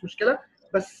عربي مفيش مشكله،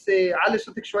 بس علي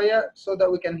صوتك شويه so that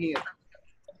we can hear.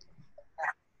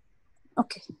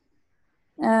 Okay.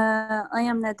 I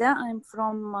am Nada. I'm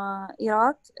from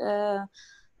Iraq.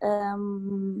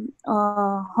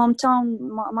 Hometown.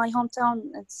 My hometown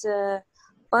it's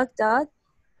Baghdad,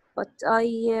 but I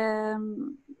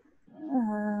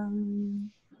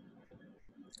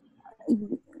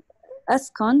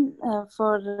أسكن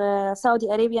for Saudi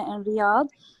Arabia and Riyadh.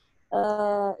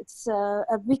 It's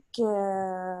a big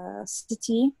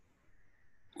city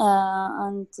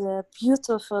and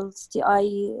beautiful city. I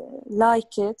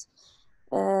like it.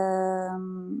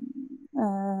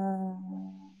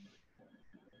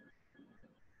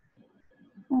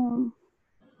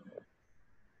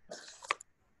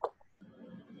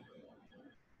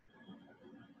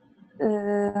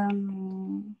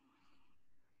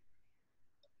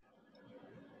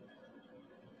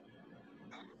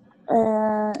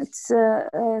 It's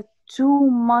too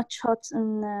much hot in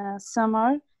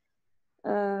summer.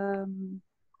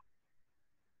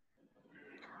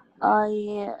 I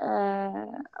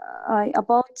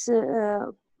about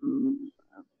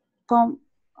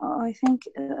I think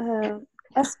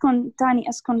أسكن تاني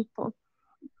أسكن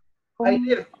I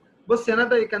live. بص يا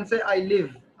ندى, you can say I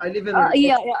live. I live in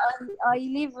yeah, I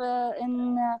live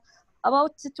in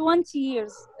about 20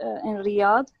 years in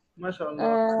Riyadh. ما شاء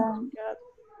الله.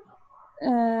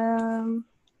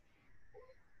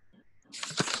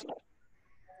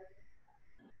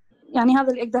 يعني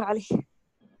هذا اللي أقدر عليه.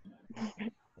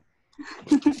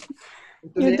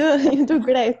 You do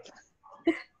great.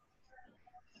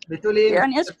 بتقول ايه؟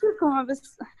 يعني أشكركم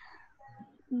بس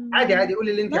عادي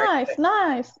قولي اللي انت عايزاه.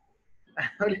 Nice.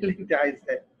 قولي اللي انت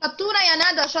عايزاه. شطورة يا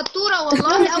ندى، شطورة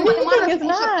والله، أول مرة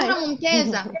تكون شطورة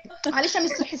ممتازة. معلش يا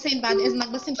مستر حسين بعد إذنك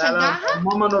بس نشجعها.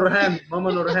 ماما نورهان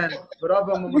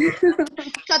برافو يا ماما نورهان.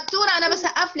 شطورة، أنا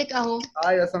بسقف لك أهو.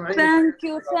 يا سامعيني.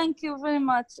 Thank you very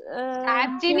much.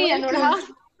 عدتيني يا نورهان.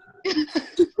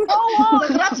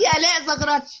 زغرتي يا آلاء،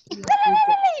 زغرتي.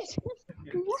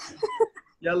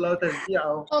 يلا تشجيع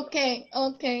اهو.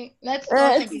 اوكي let's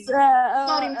start again.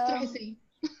 Sorry Mr. Hussein.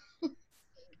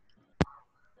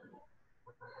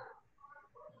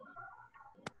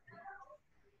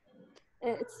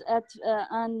 It's at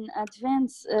an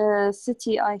advanced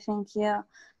city, I think. Yeah.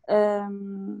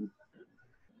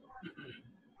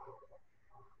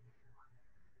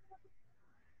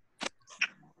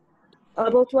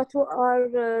 About what are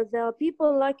the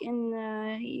people like in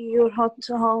your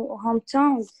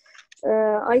hometown?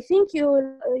 I think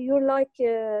you like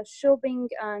shopping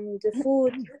and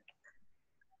food.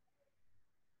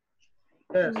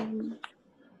 Yes.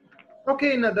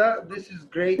 Okay, Nada, this is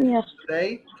great today.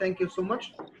 Thank you so much.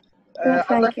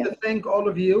 I'd like to thank all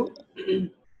of you.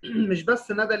 مش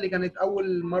بس ندى اللي كانت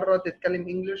أول مرة تتكلم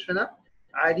إنجليش هنا،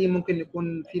 عادي ممكن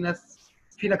يكون في ناس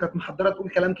فينا كانت محضرة تقول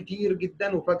كلام كتير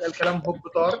جدا وفجأة الكلام هوب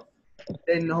طار،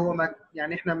 لأن هو ما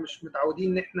يعني إحنا مش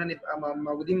متعودين إن إحنا نبقى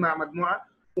موجودين مع مجموعة،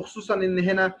 وخصوصا إن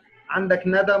هنا عندك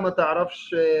ندى ما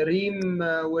تعرفش ريم،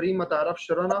 وريم ما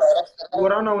تعرفش رنا،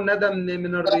 ورنا وندى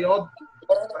من الرياض،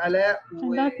 وآلاء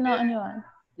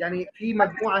يعني في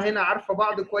مجموعة هنا عارفة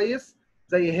بعض كويس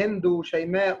زي هند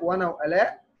وشيماء وأنا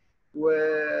وآلاء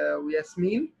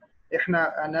وياسمين.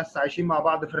 احنا ناس عايشين مع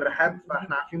بعض في الرحاب،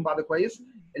 فاحنا عارفين بعض كويس.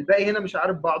 الباقي هنا مش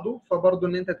عارف بعضه، فبرضه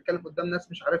ان انت تتكلم قدام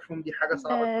ناس مش عارفهم دي حاجه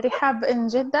صعبه. رحاب in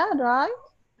جدة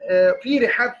right؟ في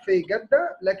رحاب في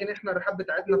جده، لكن احنا الرحاب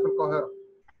بتاعتنا في القاهره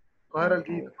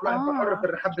الجديده. كل واحد حر في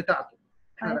الرحاب بتاعته.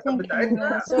 احنا الرحاب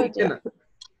بتاعتنا هنا.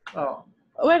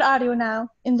 Where are you now?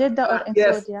 In Jeddah or in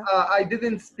Saudi? I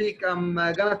didn't speak. I'm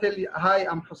gonna tell you. Hi,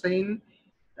 I'm Hussein.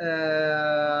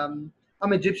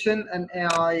 I'm Egyptian and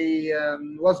I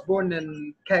was born in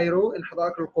Cairo in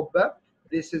حدائق القبة.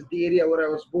 This is the area where I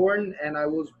was born and I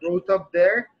was brought up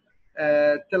there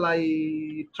till I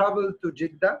traveled to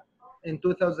Jeddah in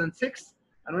 2006.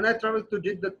 And when I traveled to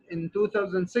Jeddah in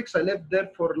 2006, I lived there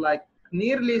for like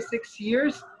nearly 6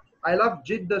 years. I love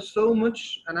Jeddah so much,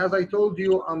 and as I told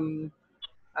you, I'm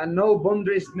a no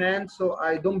boundaries man, so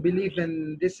I don't believe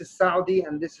in this is Saudi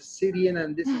and this is Syrian and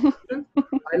this is different.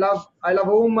 I love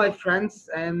all my friends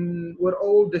and we're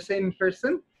all the same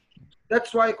person.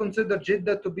 That's why I consider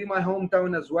Jeddah to be my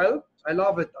hometown as well. I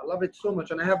love it so much,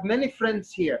 and I have many friends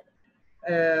here.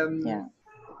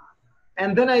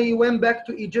 And then I went back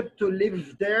to Egypt to live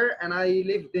there, and I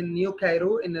lived in New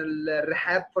Cairo in Al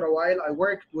Rihab for a while. I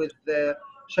worked with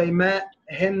Shayma,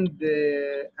 Hind,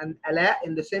 and Ala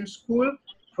in the same school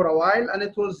for a while, and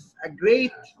it was a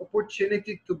great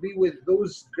opportunity to be with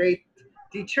those great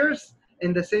teachers in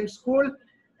the same school.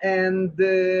 And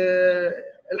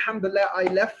alhamdulillah, I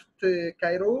left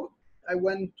Cairo. I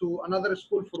went to another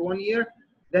school for 1 year.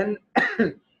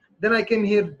 Then I came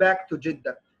here back to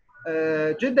Jeddah.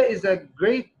 Jeddah is a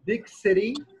great big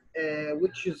city,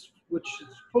 which is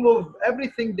full of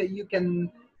everything that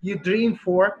you dream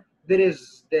for. There is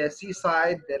the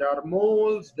seaside, there are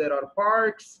malls, there are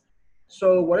parks. So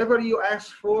whatever you ask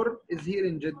for is here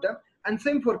in Jeddah, and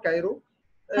same for Cairo.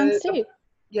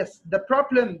 Yes, the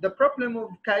problem of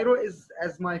Cairo is,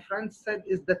 as my friend said,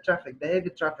 is the traffic, the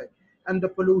heavy traffic and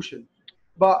the pollution.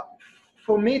 But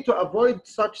for me to avoid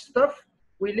such stuff,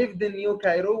 we lived in New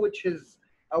Cairo, which is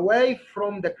away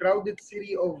from the crowded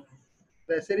city of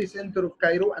the city center of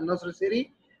Cairo and Nasr City,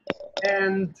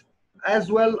 and as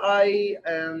well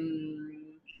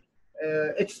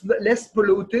it's less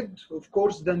polluted, of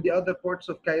course, than the other parts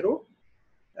of Cairo.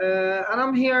 And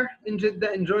I'm here in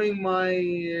Jeddah enjoying my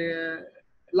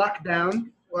lockdown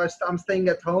whilst I'm staying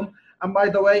at home. And by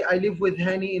the way, I live with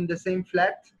Hani in the same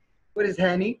flat. Where is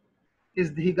Hani?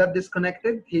 He got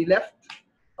disconnected, he left.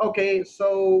 Okay, so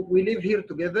we live here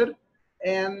together,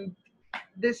 and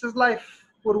this is life.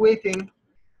 We're waiting.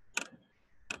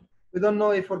 We don't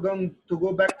know if we're going to go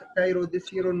back to Cairo this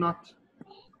year or not.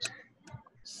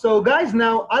 So guys,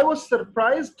 now I was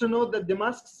surprised to know that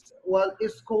Damascus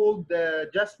is called the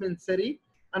Jasmine City,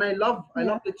 and I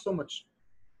loved it so much.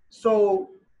 So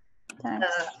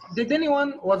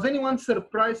was anyone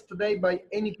surprised today by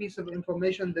any piece of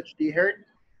information that they heard?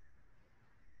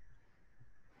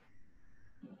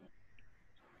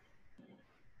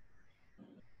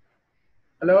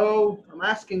 Hello, I'm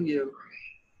asking you.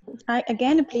 Hi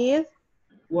again, please.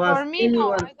 Was For me,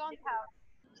 no, anyone I don't have.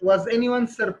 was anyone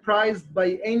surprised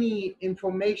by any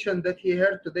information that he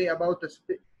heard today about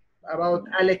about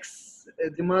Alex,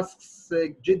 Damascus,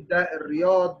 Jeddah,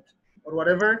 Riyadh, or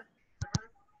whatever?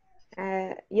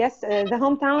 Yes, the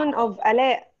hometown of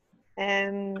Ala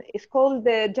is called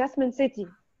Jasmine City.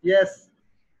 Yes,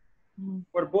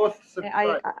 we're both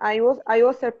surprised. I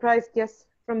was surprised, yes,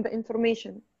 from the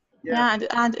information. Yeah,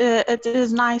 and it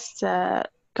is nice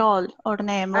call or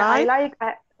name, right?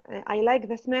 I like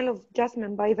the smell of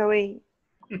jasmine, by the way.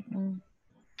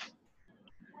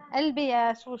 قلبي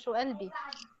يا شوشو قلبي.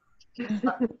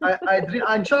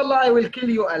 Inshallah, I will kill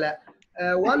you, Ala.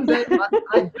 One day,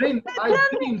 I dream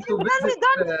to visit.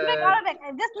 Don't speak Arabic.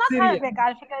 This not Syria. Arabic.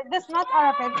 على فكرة. This not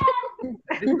Arabic.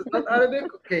 This is not Arabic?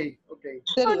 Okay.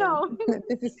 Oh no.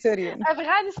 This is Syrian.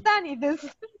 Afghanistani this.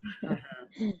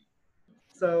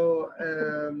 So,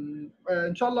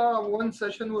 inshallah, one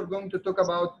session we're going to talk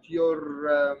about your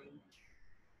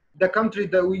the country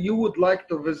that you would like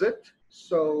to visit.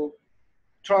 So,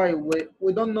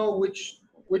 we don't know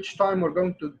which time we're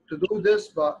going to do this,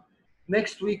 but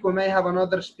next week we may have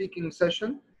another speaking session.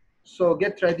 So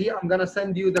get ready. I'm gonna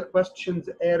send you the questions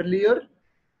earlier.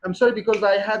 I'm sorry because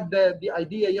I had the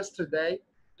idea yesterday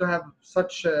to have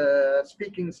such a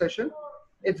speaking session.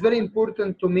 It's very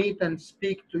important to meet and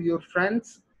speak to your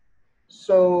friends.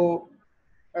 So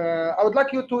I would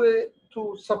like you to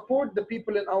support the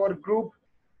people in our group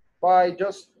by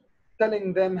just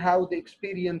telling them how the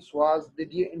experience was. Did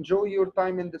you enjoy your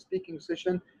time in the speaking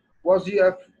session? Were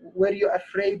you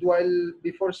afraid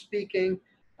before speaking?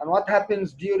 And what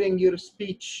happens during your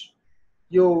speech?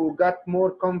 You got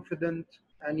more confident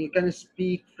and you can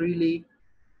speak freely.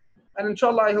 And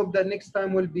inshallah, I hope that next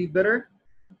time will be better.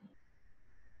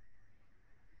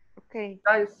 Okay.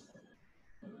 Guys.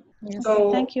 Yes.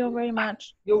 So, thank you very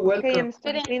much. You're welcome. Okay, Mr.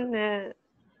 Hussein,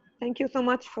 thank you so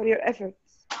much for your efforts.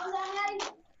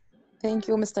 Thank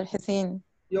you, Mr. Hussein.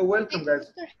 You're welcome, guys.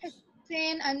 Mr.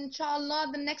 Hussein, and inshallah,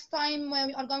 the next time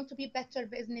we are going to be better,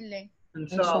 bi'Iznillah.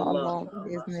 Inshallah.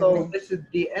 بإذن So الله. this is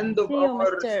the end of See you,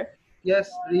 our. Mr. Yes,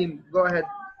 Reem, go ahead.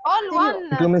 All one.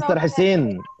 Thank you, Mr.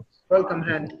 Hussein. Welcome,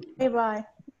 Hani. Bye-bye.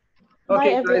 Okay, Bye,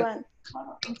 guys. everyone.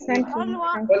 Thank you. All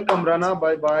one. Welcome, Rana.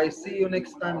 Bye bye. See you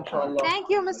next time, inshallah. Thank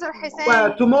you, Mr. Hussein.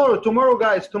 Well, tomorrow,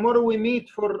 guys. Tomorrow we meet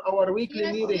for our weekly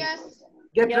Yes, meeting. yes.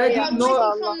 Get We ready. are No,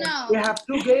 waiting from now. we have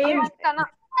 2 games.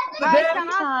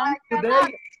 Today,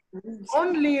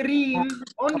 only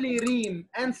Reem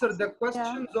answered the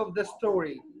questions of the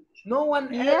story. No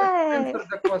one else answered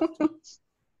the questions.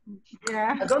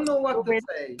 I don't know what to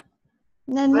say.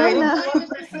 No. One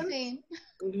person?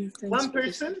 One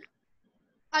person?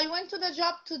 I went to the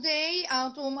job today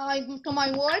to my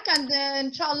work, and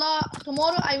inshallah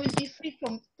tomorrow I will be free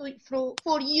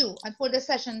for you and for the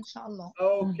session, inshallah.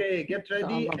 Okay, get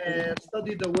ready,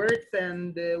 study the words,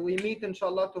 and we meet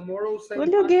inshallah tomorrow. Will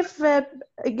you give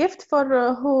a gift for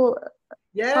who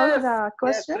solved the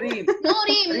question? Yes, Reem. No,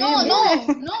 Reem,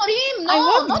 no, Reem, no, I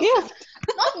want gift.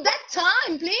 not that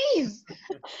time, please.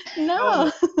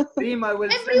 No. Reem, I will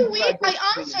Every send you a week I gift,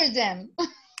 Reem. answer them.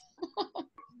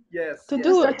 Yes. To yes.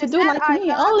 do like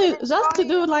me, only just to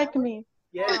do like me.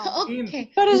 Yes, Reem. Okay.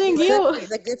 Encouraging you.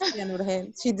 The gift, ya Nurhan.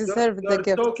 She deserves the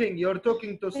gift. You're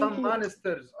talking to some you.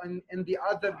 ministers in the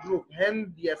other group.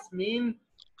 Hind, Yasmin,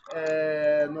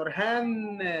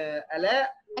 Nurhan, Ala.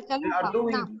 They are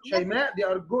doing Shayma. They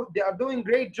are good. They are doing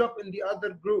great job in the other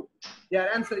group. They are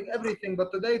answering everything,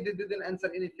 but today they didn't answer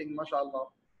anything. MashaAllah.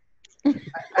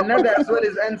 Another as well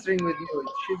is answering with you.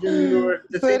 She's in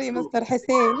the Sorry, same group. Mr.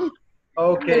 Hussein.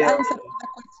 Okay. We'll answer the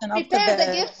question after Prepare the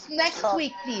gifts next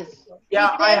week, please. Yeah,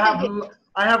 Prepare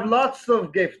I have lots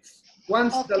of gifts.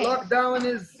 Once the Okay. lockdown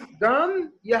is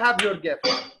done, you have your gift.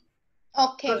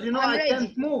 Okay, Because you know I'm I ready.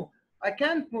 can't move. I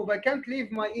can't leave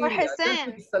my area. I Hussein.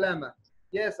 can't leave Salama.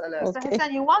 Yes, Ala. Mr.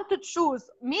 Hussein, you want to choose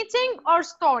meeting or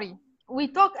story? We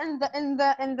talk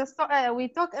we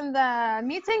talk in the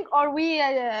meeting, or we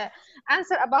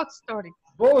answer about story.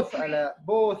 Both, Ala.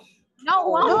 Both. No,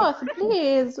 one. Both,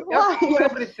 please. You have to do Why?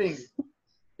 everything.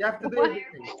 You have to do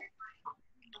everything.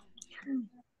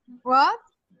 What?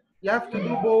 You have to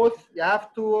do both. You have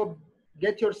to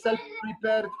get yourself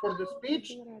prepared for the speech,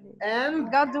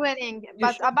 and God willing.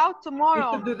 But should- about you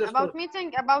tomorrow, should do the about story. meeting,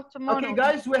 about tomorrow. Okay,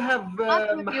 guys, we have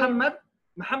Not with you. Muhammad.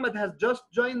 Muhammad has just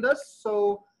joined us. So,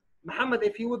 Muhammad,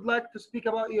 if you would like to speak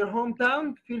about your hometown,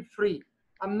 feel free.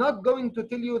 I'm not going to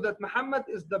tell you that Muhammad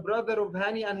is the brother of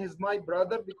Hani and he's my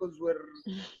brother because we're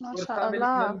family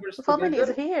MashaAllah. members The family is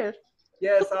together. here.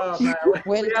 Yes, we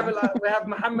Welcome. have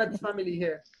Muhammad's family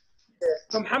here.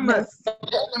 So Muhammad, Yes.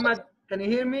 Muhammad, can you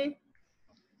hear me?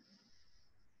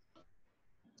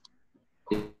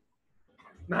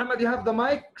 Muhammad, you have the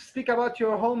mic. Speak about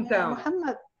your hometown.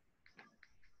 Muhammad,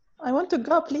 I want to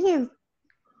go, please.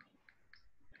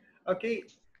 Okay,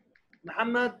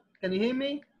 Muhammad, can you hear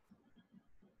me?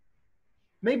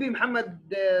 Maybe Muhammad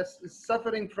is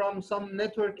suffering from some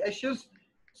network issues.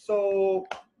 So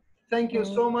thank you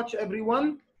so much,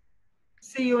 everyone.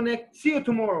 See you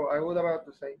tomorrow. I was about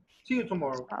to say. See you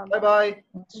tomorrow. Bye bye.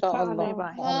 إن شاء الله.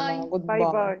 Bye. Bye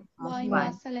bye. Bye. مع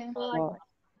السلامة. Bye.